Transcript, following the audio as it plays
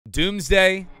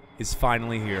Doomsday is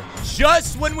finally here.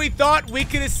 Just when we thought we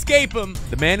could escape him,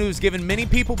 the man who's given many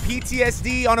people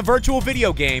PTSD on a virtual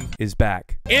video game is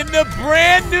back. In the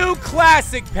brand new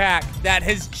classic pack that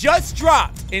has just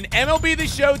dropped in MLB The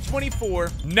Show 24,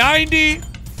 95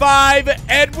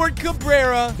 Edward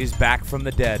Cabrera is back from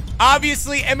the dead.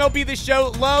 Obviously, MLB The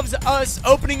Show loves us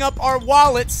opening up our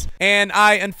wallets, and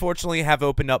I unfortunately have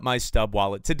opened up my stub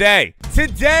wallet today.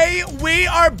 Today, we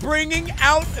are bringing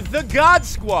out the God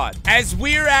Squad, as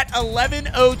we're at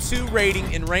 1102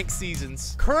 rating in ranked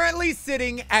seasons, currently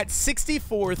sitting at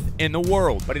 64th in the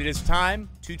world. But it is time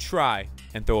to try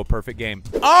and throw a perfect game.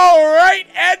 All right,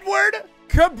 Edward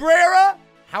Cabrera.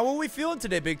 How are we feeling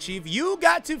today, Big Chief? You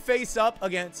got to face up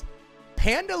against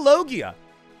Pandalogia.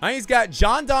 He's got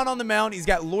John Don on the mound. He's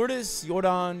got Lourdes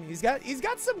Jordan. He's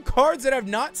got some cards that I've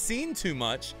not seen too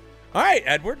much. All right,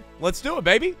 Edward, let's do it,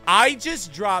 baby. I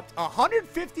just dropped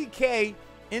 150K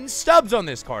in stubs on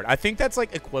this card. I think that's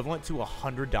like equivalent to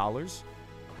 $100.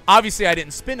 Obviously, I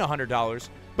didn't spend $100,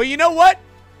 but you know what?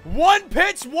 One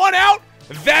pitch, one out.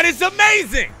 That is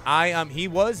amazing. He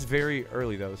was very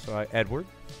early though, so Edward.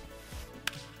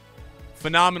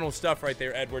 Phenomenal stuff right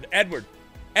there, Edward.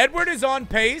 Edward is on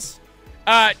pace.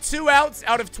 2 outs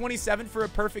out of 27 for a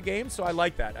perfect game, so I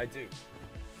like that. I do.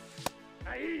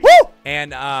 Woo!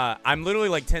 And I'm literally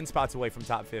like 10 spots away from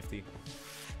top 50.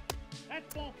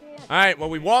 All right, well,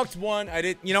 we walked one.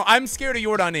 I'm scared of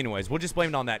Jordan anyways. We'll just blame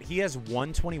it on that. He has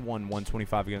 121,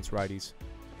 125 against righties.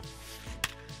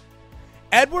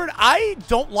 Edward, I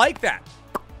don't like that.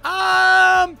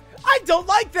 I don't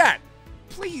like that.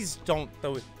 Please don't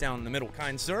throw it down the middle,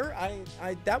 kind sir.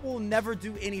 That will never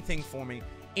do anything for me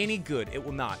any good. It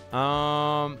will not.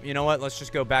 You know what? Let's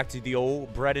just go back to the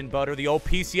old bread and butter, the old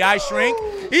PCI shrink.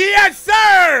 Yes,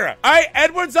 sir! All right,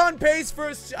 Edward's on pace for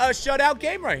a shutout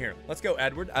game right here. Let's go,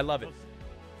 Edward. I love it.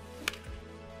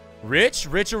 Rich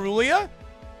Arulia?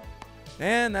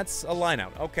 And that's a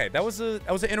lineout. Okay, that was an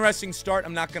interesting start,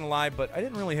 I'm not gonna lie, but I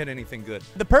didn't really hit anything good.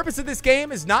 The purpose of this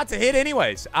game is not to hit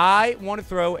anyways. I want to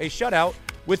throw a shutout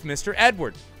with Mr.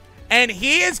 Edward. And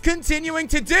he is continuing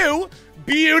to do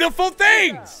beautiful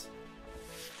things.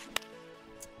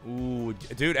 Ooh,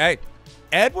 dude, hey.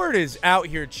 Edward is out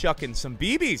here chucking some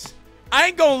BBs. I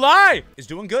ain't gonna lie. He's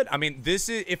doing good. I mean, this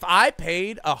is, if I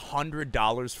paid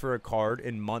 $100 for a card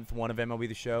in month 1 of MLB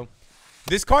The Show,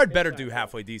 this card better do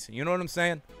halfway decent. You know what I'm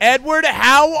saying? Edward,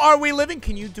 how are we living?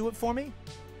 Can you do it for me?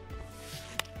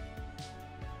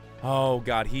 Oh,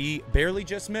 God. He barely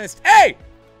just missed. Hey!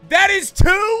 That is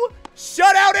 2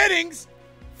 shutout innings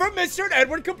from Mr.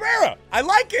 Edward Cabrera. I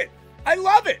like it. I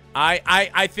love it.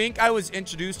 I think I was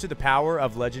introduced to the power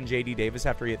of Legend J.D. Davis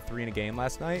after he hit 3 in a game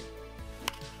last night.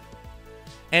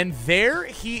 And there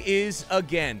he is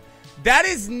again. That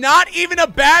is not even a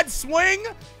bad swing.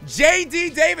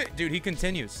 J.D. Davis. Dude, he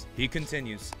continues. He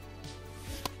continues.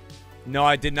 No,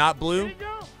 I did not, Blue.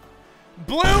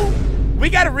 Blue,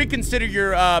 we got to reconsider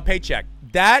your paycheck.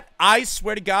 That, I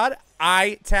swear to God,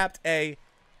 I tapped A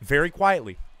very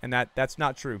quietly. And that's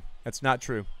not true. That's not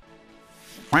true.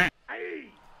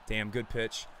 Damn, good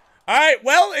pitch. All right,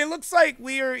 well, it looks like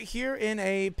we are here in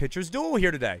a pitcher's duel here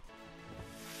today.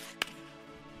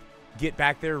 Get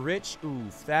back there, Rich.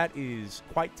 Oof, that is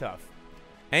quite tough.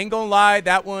 Ain't gonna lie,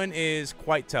 that one is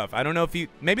quite tough. I don't know if you...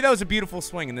 Maybe that was a beautiful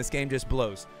swing and this game just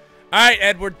blows. All right,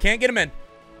 Edward. Can't get him in.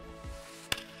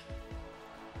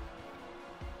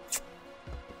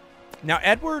 Now,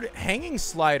 Edward, hanging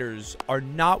sliders are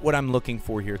not what I'm looking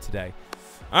for here today.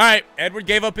 All right, Edward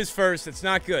gave up his first. That's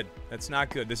not good. That's not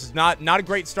good. This is not a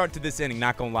great start to this inning,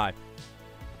 not gonna lie.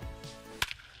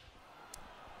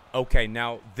 Okay,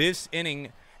 now this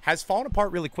inning has fallen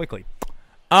apart really quickly.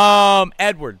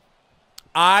 Edward,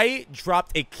 I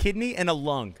dropped a kidney and a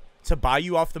lung to buy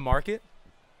you off the market.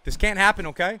 This can't happen,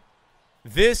 okay?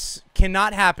 This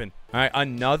cannot happen. All right,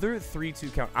 another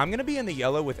 3-2 count. I'm going to be in the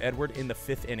yellow with Edward in the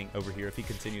 5th inning over here if he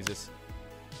continues this.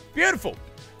 Beautiful.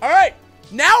 All right,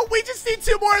 now we just need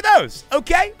 2 more of those,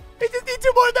 okay? We just need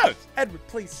 2 more of those. Edward,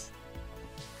 please.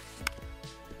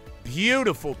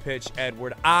 Beautiful pitch,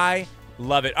 Edward. I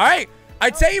love it. All right. I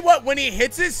tell you what, when he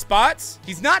hits his spots,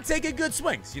 he's not taking good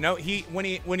swings. You know,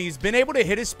 when he's been able to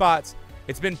hit his spots,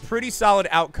 it's been pretty solid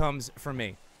outcomes for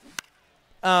me.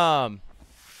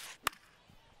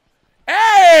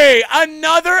 Hey,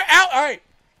 another out. All right.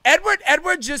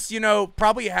 Edward just,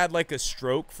 probably had like a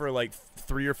stroke for like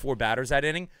 3 or 4 batters that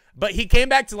inning, but he came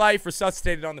back to life,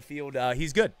 resuscitated on the field.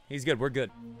 He's good. He's good. We're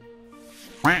good.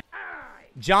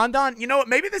 John Don, you know what?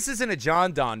 Maybe this isn't a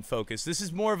John Don focus. This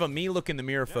is more of a me look in the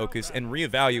mirror focus and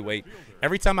reevaluate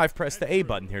every time I've pressed the A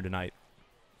button here tonight.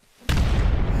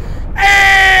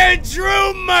 And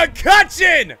Andrew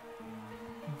McCutchen!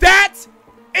 That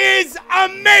is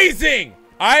amazing!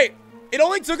 All right, it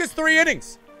only took us 3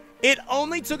 innings. It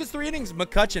only took us 3 innings.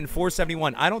 McCutchen,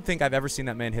 471. I don't think I've ever seen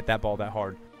that man hit that ball that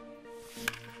hard.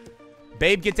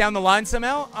 Babe, get down the line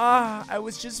somehow. I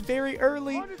was just very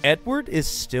early. Edward is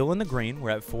still in the green. We're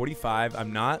at 45.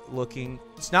 I'm not looking.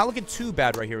 It's not looking too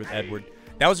bad right here with Edward.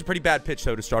 That was a pretty bad pitch,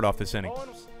 though, to start off this inning.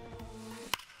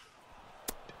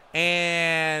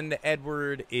 And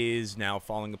Edward is now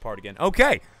falling apart again.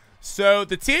 Okay, so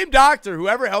the team doctor,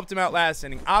 whoever helped him out last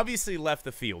inning, obviously left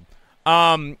the field.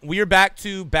 We are back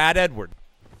to bad Edward.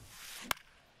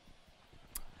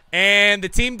 And the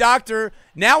team doctor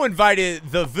now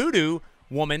invited the voodoo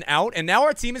woman out, and now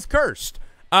our team is cursed.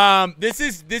 This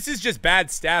is just bad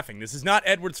staffing. This is not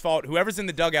Edward's fault. Whoever's in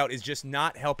the dugout is just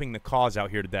not helping the cause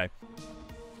out here today.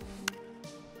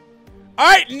 All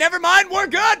right, never mind. We're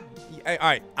good. All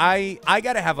right, I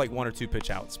got to have like 1 or 2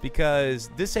 pitch outs because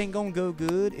this ain't going to go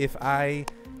good if I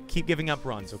keep giving up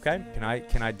runs, okay? Can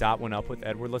I dot one up with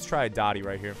Edward? Let's try a dotty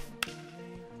right here.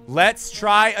 Let's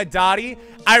try a dotty.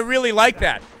 I really like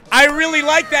that. I really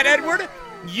like that, Edward.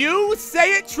 You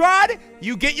say it, Trod.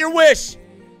 You get your wish.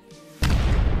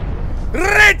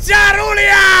 Richarulia!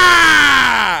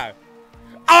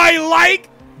 I like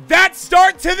that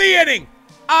start to the inning.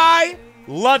 I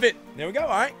love it. There we go. All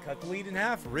right, cut the lead in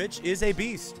half. Rich is a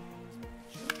beast.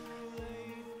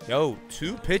 Yo,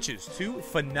 2 pitches, 2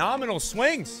 phenomenal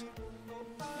swings.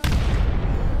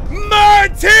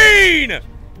 Martin!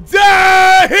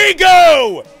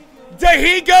 Dahigo!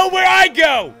 Dahigo where I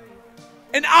go.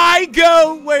 And I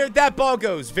go where that ball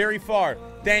goes. Very far.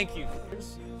 Thank you.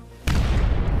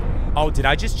 Oh, did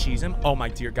I just cheese him? Oh, my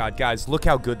dear God. Guys, look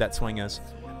how good that swing is.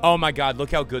 Oh, my God.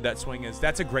 Look how good that swing is.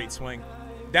 That's a great swing.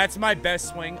 That's my best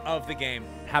swing of the game.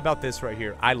 How about this right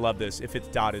here? I love this if it's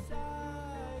dotted.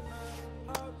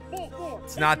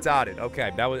 It's not dotted.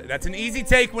 Okay, that's an easy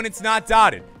take when it's not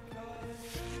dotted.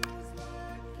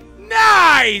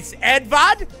 Nice,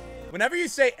 Edvard. Whenever you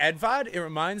say Edvard, it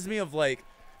reminds me of like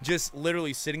just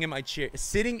literally sitting in my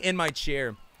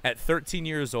chair at 13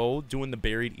 years old doing the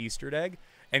buried Easter egg,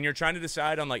 and you're trying to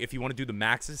decide on like if you want to do the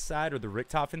Max's side or the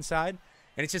Richtofen side,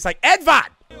 and it's just like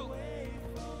Edvard.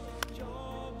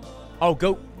 Oh,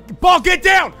 go ball, get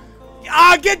down.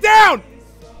 Get down.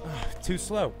 Too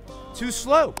slow. Too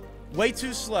slow. Way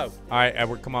too slow. All right,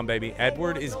 Edward, come on, baby.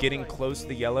 Edward is getting close to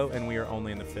the yellow, and we are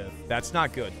only in the 5th. That's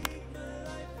not good.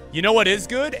 You know what is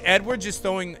good? Edward just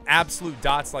throwing absolute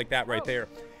dots like that right there.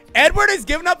 Edward has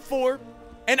given up 4,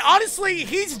 and honestly,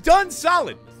 he's done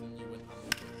solid.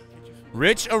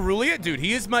 Rich Arulia, dude,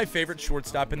 he is my favorite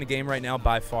shortstop in the game right now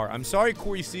by far. I'm sorry,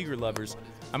 Corey Seager lovers.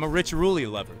 I'm a Rich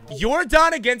Arulia lover.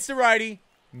 Jordan against the righty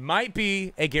might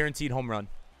be a guaranteed home run.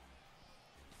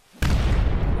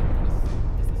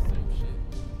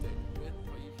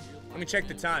 Let me check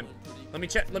the time. Let me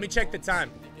check the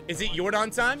time. Is it Jordan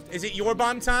time? Is it your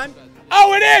bomb time?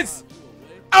 Oh, it is!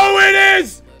 Oh, it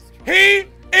is! He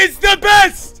is the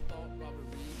best!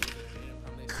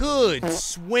 Good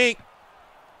swing.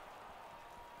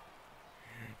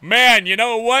 Man, you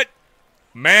know what?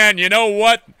 Man, you know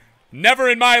what? Never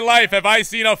in my life have I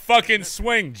seen a fucking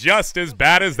swing just as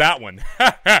bad as that one.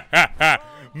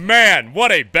 Man,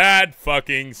 what a bad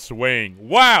fucking swing.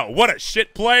 Wow, what a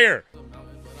shit player.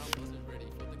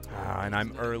 And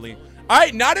I'm early. All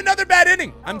right, not another bad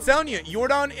inning. I'm telling you,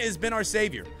 Jordan has been our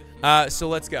savior. So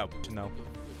let's go. No.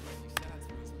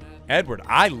 Edward,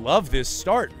 I love this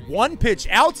start. 1 pitch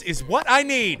outs is what I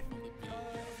need.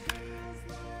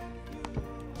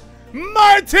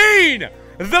 Martin,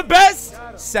 the best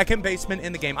second baseman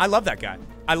in the game. I love that guy.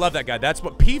 I love that guy. That's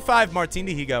what P5 Martin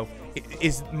Dahigo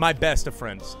is, my best of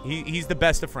friends. He's the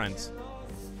best of friends.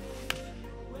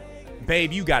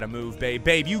 Babe, you gotta move, babe.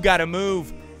 Babe, you gotta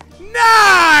move.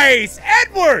 Nice!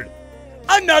 Edward!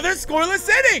 Another scoreless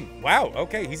inning. Wow,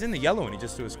 okay. He's in the yellow and he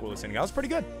just threw a scoreless inning. That was pretty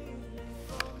good.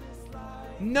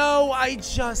 No, I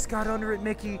just got under it,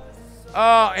 Mickey.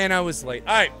 Oh, and I was late.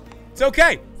 All right. It's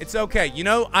okay. It's okay. You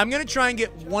know, I'm going to try and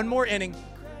get 1 more inning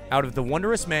out of the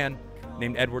wondrous man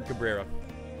named Edward Cabrera.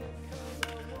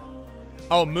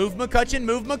 Oh, move McCutchen.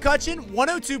 Move McCutchen.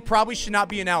 102 probably should not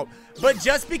be an out. But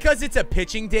just because it's a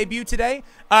pitching debut today,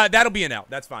 that'll be an out.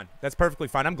 That's fine. That's perfectly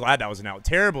fine. I'm glad that was an out.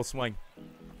 Terrible swing.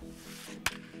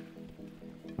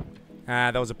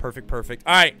 That was a perfect.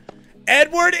 All right.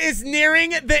 Edward is nearing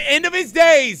the end of his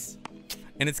days.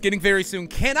 And it's getting very soon.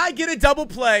 Can I get a double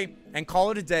play and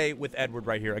call it a day with Edward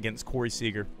right here against Corey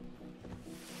Seager?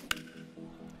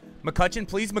 McCutchen,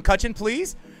 please. McCutchen,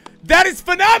 please. That is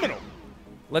phenomenal.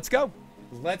 Let's go.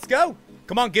 Let's go.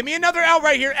 Come on, give me another out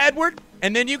right here, Edward.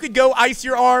 And then you could go ice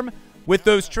your arm with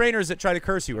those trainers that tried to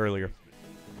curse you earlier.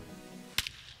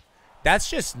 That's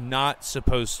just not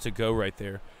supposed to go right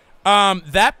there.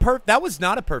 That was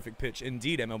not a perfect pitch.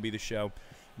 Indeed, MLB The Show.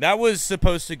 That was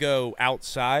supposed to go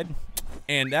outside,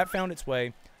 and that found its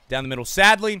way down the middle.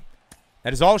 Sadly,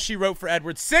 that is all she wrote for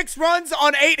Edward. 6 runs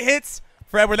on 8 hits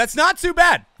for Edward. That's not too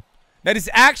bad. That is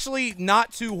actually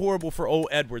not too horrible for old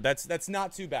Edward. That's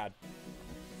not too bad.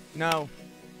 No.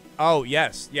 Oh,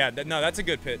 yes. Yeah, no, that's a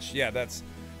good pitch. Yeah, that's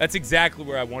exactly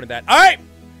where I wanted that. All right.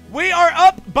 We are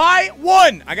up by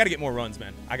 1. I got to get more runs,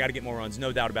 man. I got to get more runs.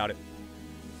 No doubt about it.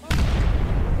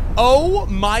 Oh,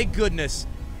 my goodness.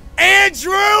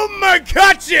 Andrew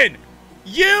McCutchen.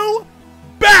 You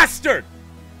bastard.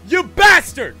 You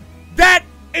bastard. That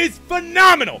is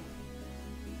phenomenal.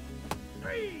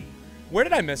 Where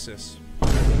did I miss this?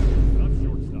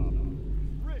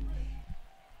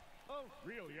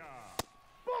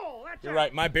 You're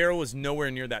right. My barrel was nowhere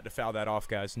near that to foul that off,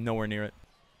 guys. Nowhere near it.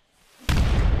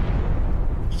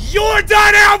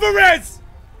 Yordan Alvarez!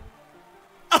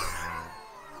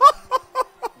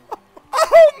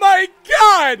 Oh, my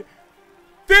God!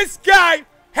 This guy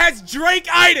has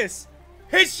Drake-itis.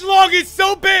 His schlong is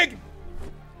so big.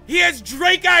 He has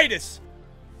Drake-itis.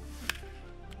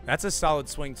 That's a solid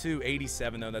swing, too.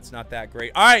 87, though. That's not that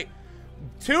great. All right.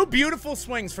 2 beautiful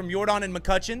swings from Yordan and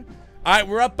McCutchen. All right,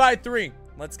 we're up by 3.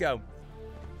 Let's go.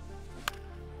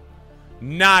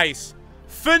 Nice.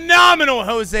 Phenomenal,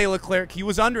 Jose Leclerc. He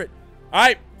was under it. All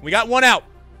right, we got 1 out.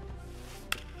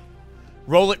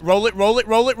 Roll it, roll it, roll it,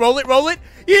 roll it, roll it, roll it.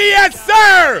 Yes,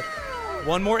 sir!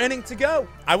 1 more inning to go.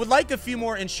 I would like a few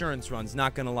more insurance runs,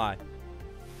 not going to lie.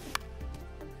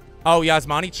 Oh,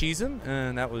 Yasmani cheese him?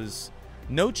 And that was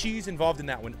no cheese involved in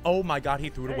that one. Oh, my God, he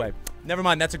threw it away. Never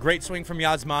mind, that's a great swing from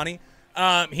Yasmani.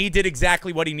 He did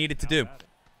exactly what he needed to do.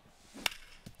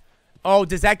 Oh,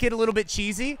 does that get a little bit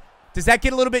cheesy? Does that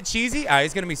get a little bit cheesy? Ah,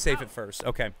 he's going to be safe at first.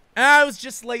 Okay. I was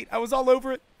just late. I was all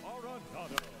over it.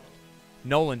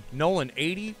 Nolan,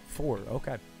 84.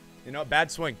 Okay. You know, bad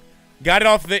swing. Got it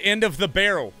off the end of the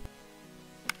barrel.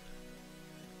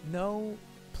 No.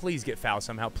 Please get foul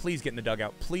somehow. Please get in the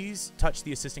dugout. Please touch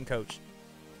the assistant coach.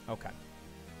 Okay.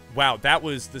 Wow, that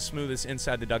was the smoothest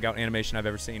inside the dugout animation I've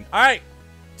ever seen. All right.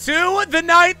 To the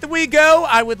 9th we go.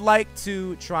 I would like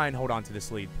to try and hold on to this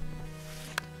lead.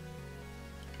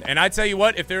 And I tell you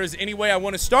what, if there is any way I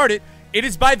want to start it, it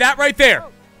is by that right there.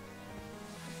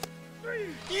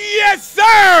 Yes,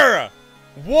 sir!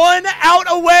 1 out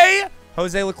away.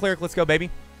 Jose Leclerc, let's go,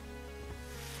 baby.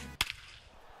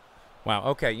 Wow,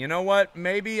 okay, you know what?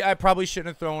 Maybe I probably shouldn't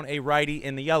have thrown a righty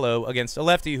in the yellow against a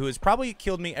lefty who has probably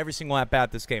killed me every single at-bat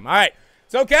this game. All right,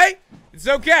 it's okay. It's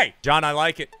okay. John, I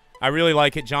like it. I really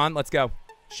like it, John. Let's go.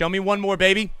 Show me 1 more,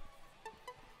 baby.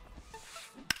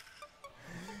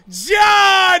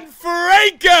 John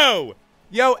Franco!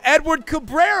 Yo, Edward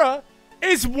Cabrera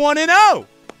is 1-0.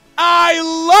 I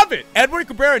love it. Edward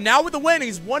Cabrera, now with the win,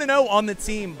 he's 1-0 on the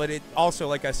team, but it also,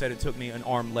 like I said, it took me an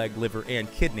arm, leg, liver, and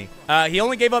kidney. He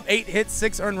only gave up 8 hits,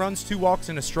 6 earned runs, 2 walks,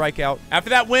 and a strikeout.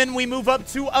 After that win, we move up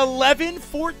to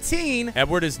 11-14.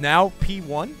 Edward is now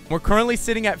P1. We're currently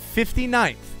sitting at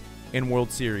 59th. In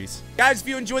World Series. Guys, if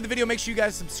you enjoyed the video, make sure you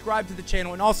guys subscribe to the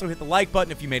channel and also hit the like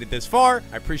button if you made it this far.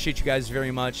 I appreciate you guys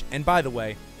very much. And by the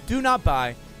way, do not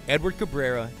buy Edward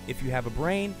Cabrera if you have a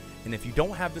brain, and if you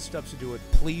don't have the stuff to do it,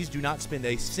 please do not spend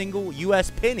a single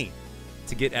US penny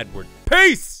to get Edward.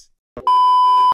 Peace!